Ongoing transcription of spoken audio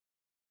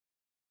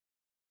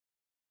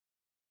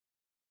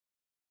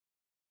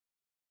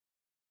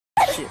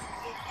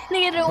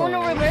Nigga, the Uno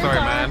reverse. Sorry,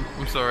 man.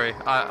 I'm sorry.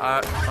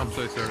 I'm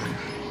so sorry.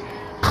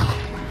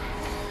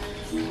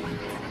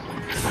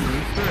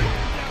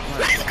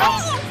 Let's go!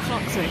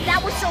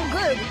 That was so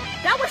good.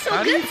 That was so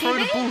How do good, you throw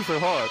the ball so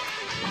hard?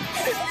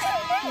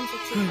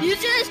 You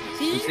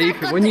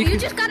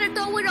just gotta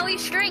throw it on your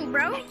string,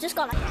 bro. Just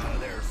gotta.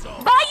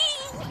 Bye!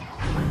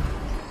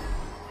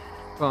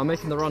 Well, I'm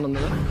making the run on the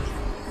left.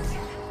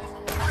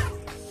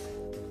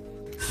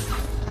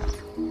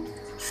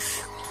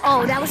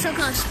 Oh, that was so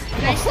close.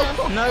 Nice stuff.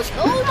 No.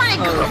 Oh my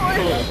god!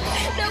 Cool.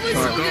 That was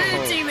so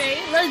good,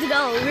 teammate. Let's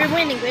go. We're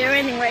winning. We're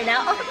winning right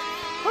now.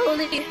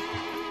 Holy.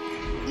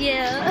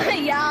 Yeah.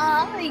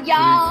 Yeah.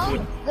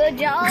 Good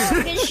job.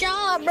 Good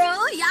shot,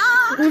 bro.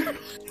 Yeah.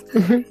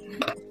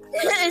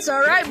 It's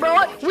alright,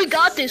 bro. We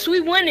got this.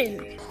 We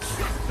winning.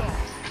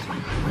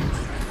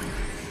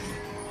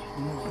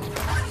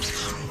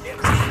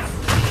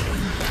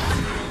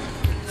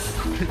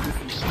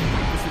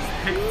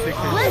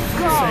 Let's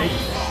go.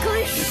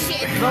 Good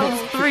shit. That was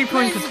 3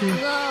 points to 2.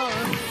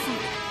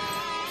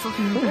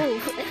 Fucking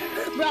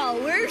bro,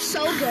 we're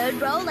so good,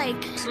 bro.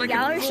 Like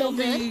y'all are so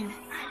good.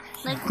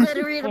 Like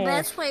literally the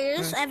best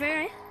players I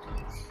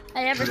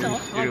ever saw.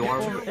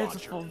 It's a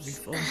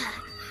 4v4.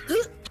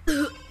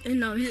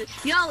 No, yo,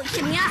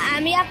 can y'all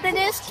add me after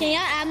this? Can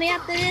y'all add me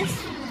after this?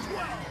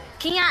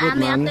 Can y'all add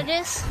me after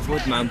this?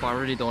 Would, man, but I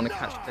really don't want to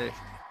catch pick.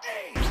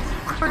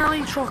 How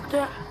you trucked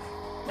it?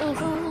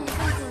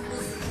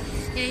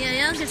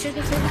 Yeah. Good shit.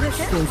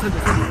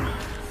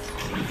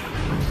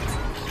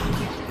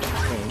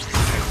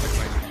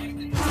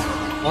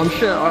 Oh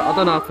shit, I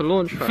don't know how to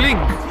launch that. Fling!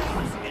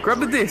 Grab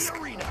the disc!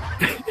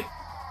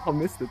 I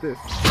missed the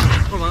disc.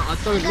 Oh man, I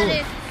don't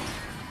launch.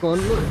 Go on,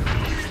 look.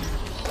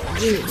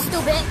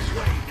 Stupid.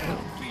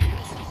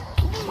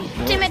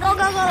 Teammate, go.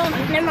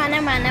 Never mind.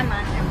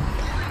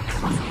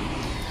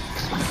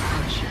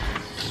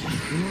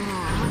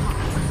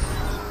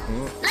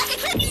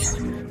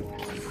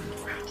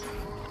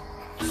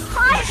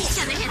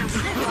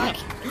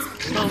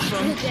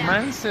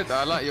 Man said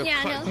I like your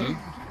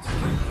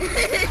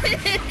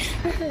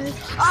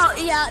Oh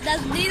yeah,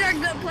 these are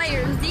good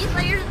players. These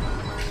players.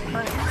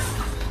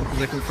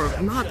 They can throw.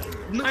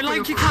 I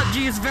like your cut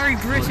G is a very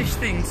British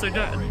thing, so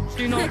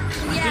do not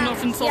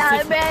insult Yeah,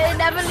 it. man, it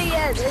definitely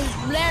is. It's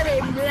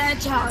very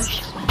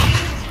British.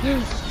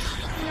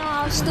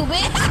 No,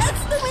 stupid.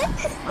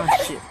 Oh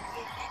shit.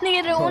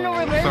 Nigga, the Uno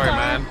reverse. Sorry,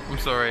 man. I'm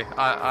sorry.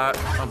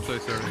 I'm so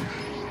sorry.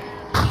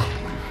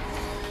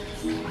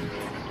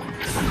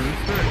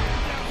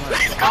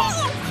 Let's go!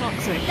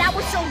 That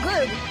was so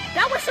good.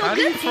 That was so How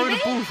do good, you throw the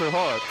ball so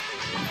hard?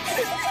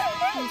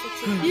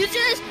 You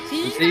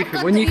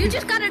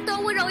just gotta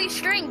throw it on your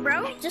string,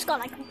 bro. Just go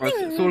like.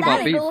 It's all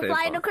about beat saver.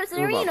 Flying across the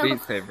It's all about arena.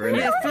 beat saver, innit?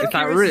 Yeah, It's that flick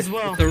your wrist. wrist as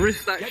well. It's the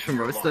wrist action,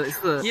 bro. It's the Yeah,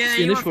 the you have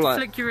initial to like.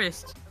 flick your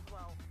wrist.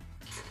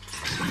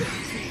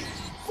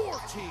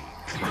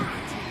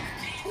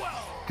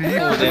 Do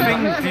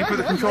you put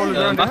the controllers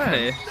around your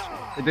head?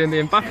 Mbappe. They're doing the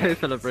Mbappe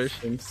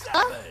celebrations.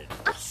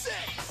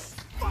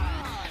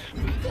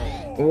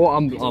 Oh,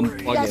 I'm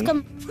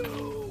bugging.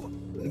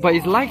 But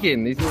he's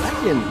lagging.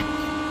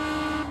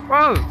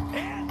 Bro!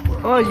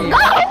 Oh, you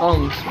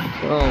dumb.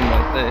 Oh my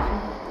day.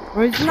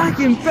 Bro, he's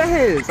lagging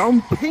bears.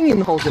 I'm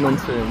pinging holding on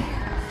to him.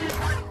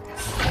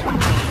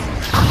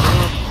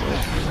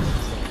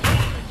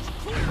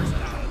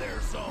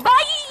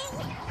 Bye!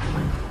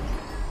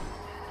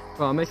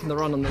 Well, I'm making the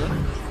run on the left.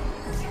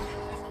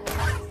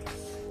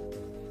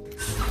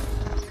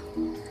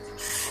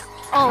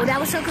 Oh, that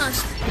was so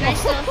close. Nice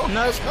stuff.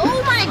 No.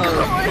 Oh my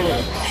god!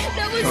 Cool.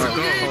 That was so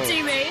good,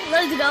 teammate.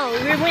 Let's go.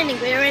 We're winning.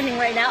 We're winning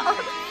right now.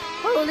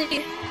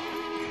 Holy.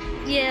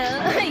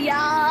 Yeah.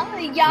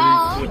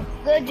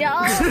 Good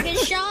job. Good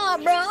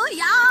shot, bro.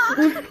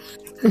 Yeah.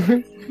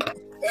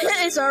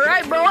 It's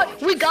alright, bro.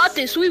 We got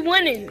this. We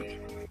winning.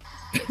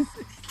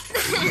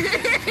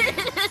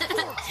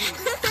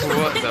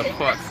 What the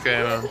fuck's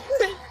going on?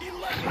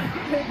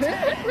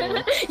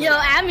 Yo,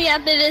 add me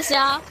after this,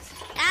 y'all.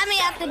 Add me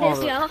after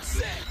this, y'all.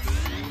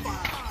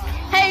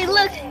 Hey,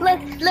 look.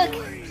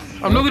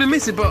 I'm not gonna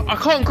miss it, but I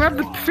can't grab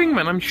the thing,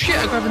 man. I'm shit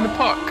at grabbing the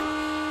puck.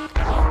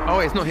 Oh,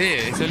 wait, it's not here.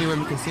 It's only when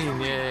we can see him.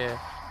 Yeah.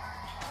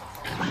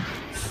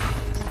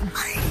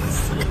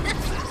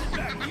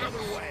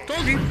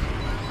 Told you.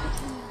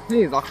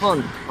 Please, I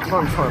can't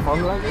try if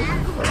I'm lagging.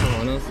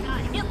 Everyone else.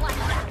 Hit like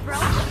that, bro.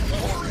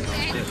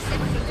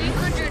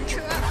 300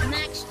 truck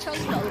max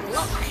total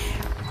lock.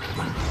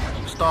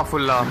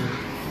 Astaghfirullah.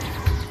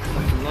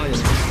 I'm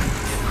lying.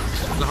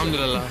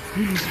 Alhamdulillah.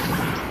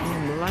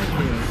 I'm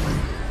lagging.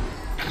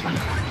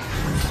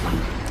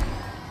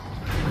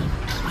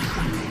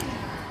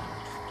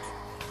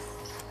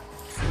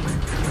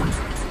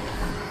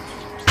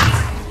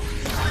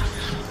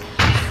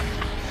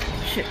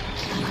 Shit.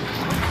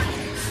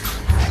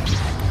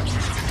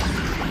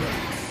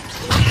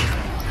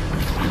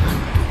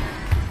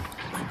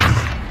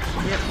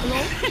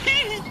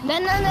 No,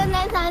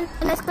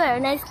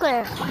 nice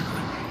clear.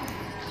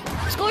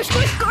 Score.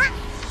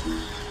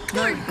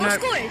 Score it. Go no,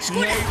 score it.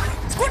 Score no. it.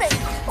 Score it.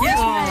 Yes.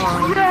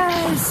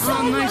 Yes.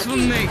 Oh, nice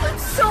one, mate.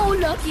 So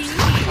lucky.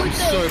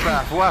 So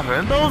bad. What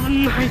happened? That was a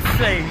nice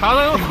save. How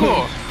long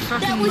score?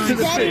 That was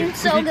dead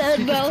so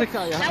good, bro.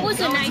 That was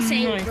a nice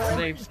save,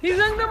 bro. He's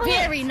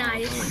Very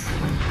nice.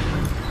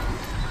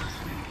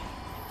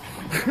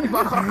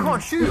 But I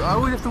can't shoot. I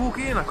always have to walk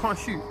in. I can't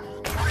shoot.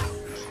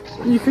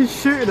 You can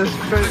shoot it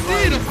straight I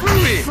did. I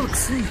threw it. Fuck's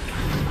sake.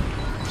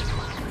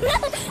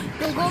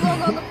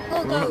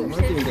 Go.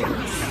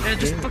 Yeah,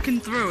 just fucking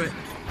throw it.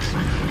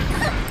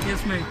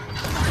 Yes, mate.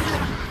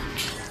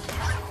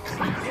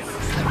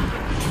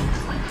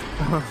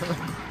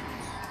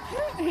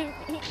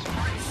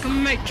 Come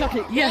on, mate, chuck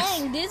it. Yes.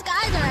 Dang, these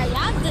guys are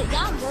y'all good,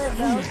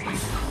 bro.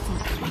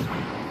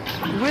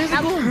 Where's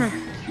it going?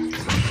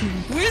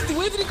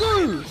 Where did it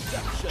go?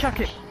 Chuck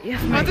it.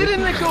 Yes, I mate.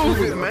 didn't let go of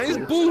it, man. It's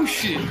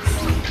bullshit.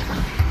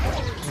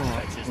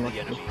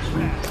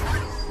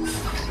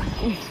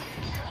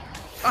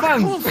 I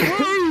can't throw.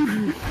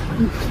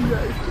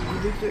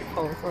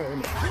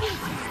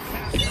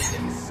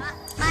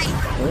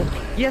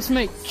 Yes,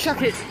 mate.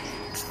 Chuck it.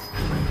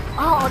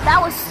 Oh, that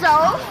throw was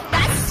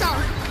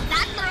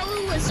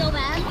so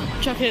bad.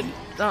 Chuck it.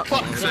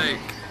 Fuck's sake.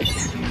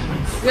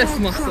 Yes,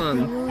 my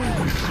son.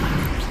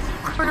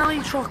 Really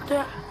trucked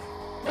it.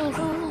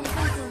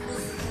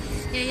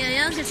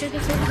 Yeah. Good shit.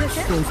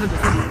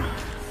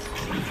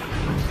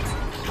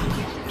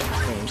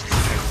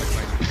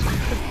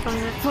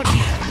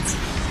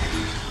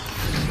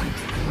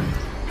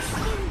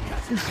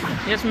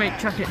 Yes, mate.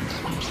 Chuck it.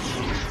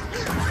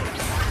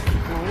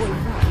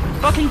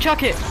 Fucking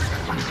chuck it.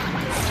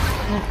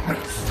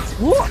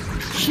 What?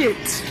 Shit.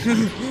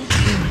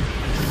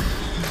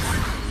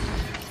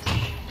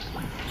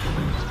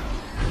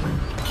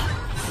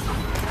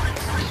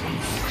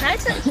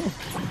 Nice.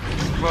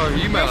 Bro,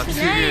 you man are too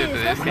good at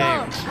this Let's go.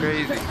 game. It's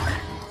crazy.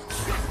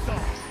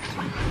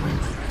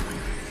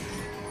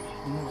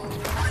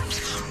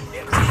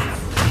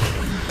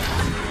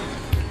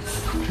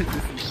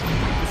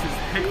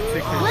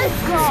 Let's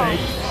go.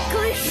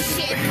 Good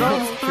shit, bro. That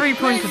was 3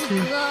 points Let's to 2.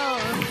 go.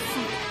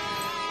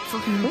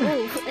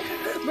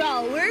 Bro,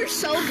 we're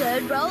so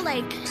good, bro.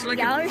 Like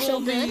y'all are so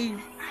good.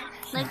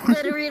 Like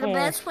literally the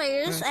best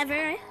players I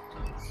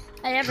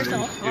ever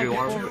saw.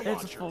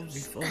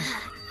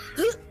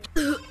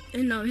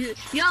 No, yo,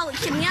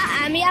 can y'all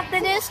add me after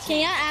this? Can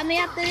y'all add me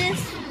after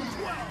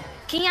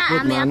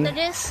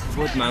this?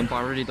 Good man, but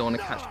I really don't want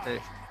to catch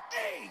this.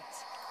 8,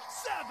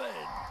 7,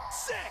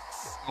 6.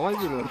 Why is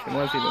he launching?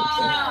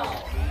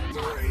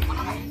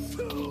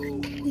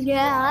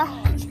 Yeah.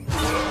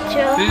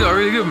 Chill. These are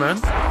really good, man.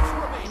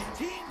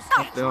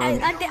 I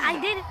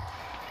did it.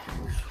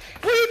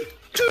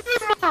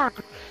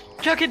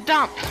 Chuck it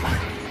down.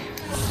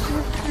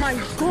 My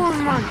God,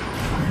 man.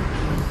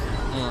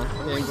 He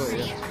ain't got it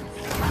yet.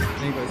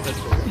 He ain't got his head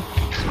for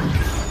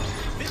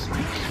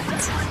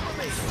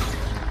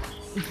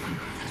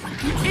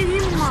You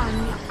idiot, man.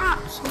 You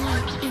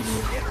absolute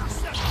idiot.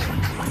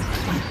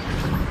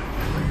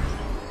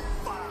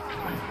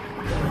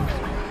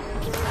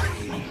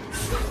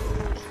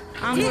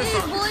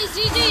 GG's, boys.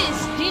 GG's.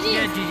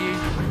 Yeah, GG.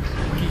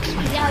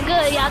 Y'all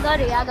good. Y'all got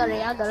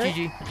it. GG.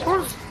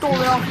 Don't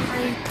stole it off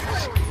me.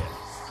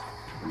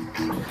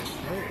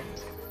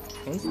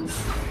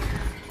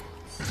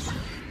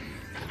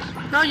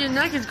 Now your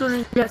neck is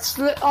gonna get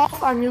slit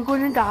off and you're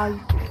gonna die.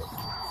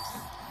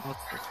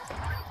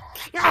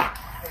 Yeah.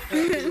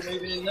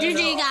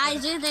 GG,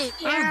 guys. GG.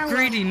 Oh,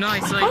 greedy,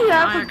 nice. Like, Oh,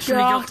 yeah, I good actually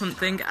job. got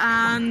something,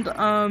 and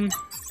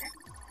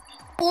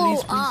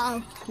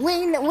Oh,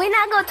 we're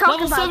not gonna talk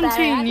level about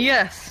 17, that.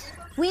 yes.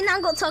 We're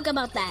not gonna talk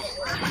about that.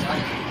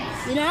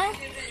 You know?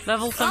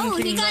 Level Oh,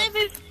 17. he got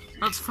it.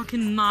 That's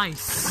fucking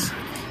nice.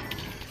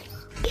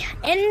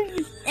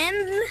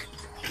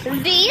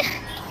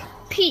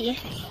 MVP.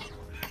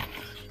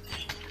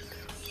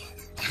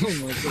 Oh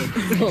my god.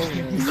 Oh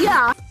my god.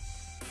 Yeah.